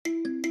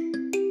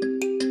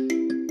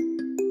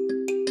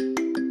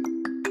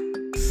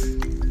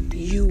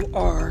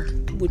are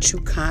what you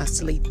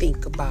constantly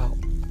think about.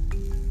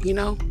 You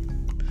know,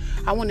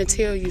 I want to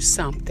tell you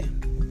something.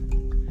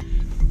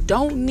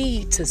 Don't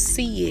need to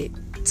see it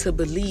to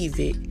believe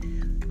it.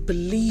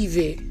 Believe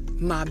it,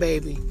 my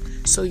baby,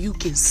 so you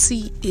can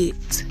see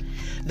it.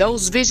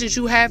 Those visions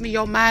you have in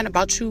your mind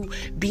about you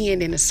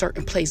being in a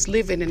certain place,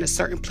 living in a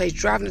certain place,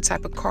 driving a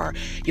type of car,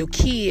 your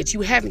kids,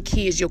 you having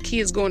kids, your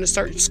kids going to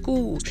certain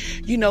schools,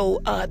 you know,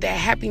 that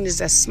happiness,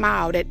 that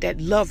smile, that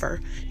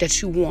lover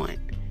that you want.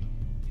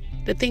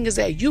 The thing is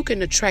that you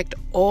can attract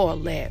all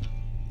that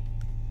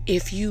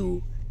if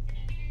you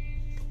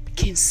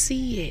can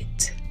see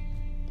it,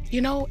 you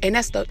know, and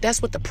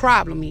that's what the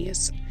problem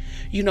is,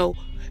 you know.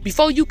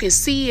 Before you can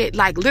see it,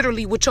 like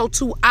literally with your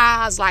two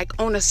eyes, like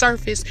on the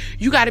surface,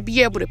 you got to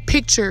be able to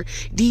picture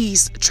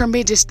these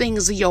tremendous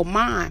things in your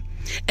mind.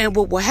 And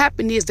what will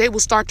happen is they will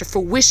start to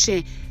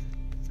fruition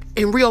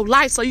in real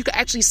life, so you can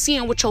actually see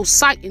them with your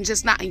sight and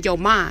just not in your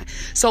mind.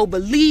 So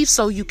believe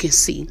so you can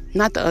see,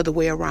 not the other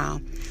way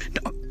around.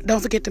 Don't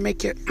forget to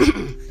make your,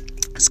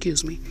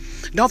 excuse me.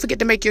 Don't forget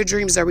to make your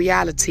dreams a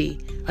reality,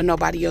 or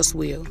nobody else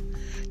will.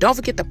 Don't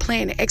forget to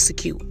plan and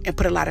execute and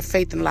put a lot of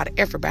faith and a lot of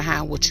effort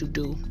behind what you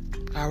do.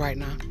 All right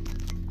now.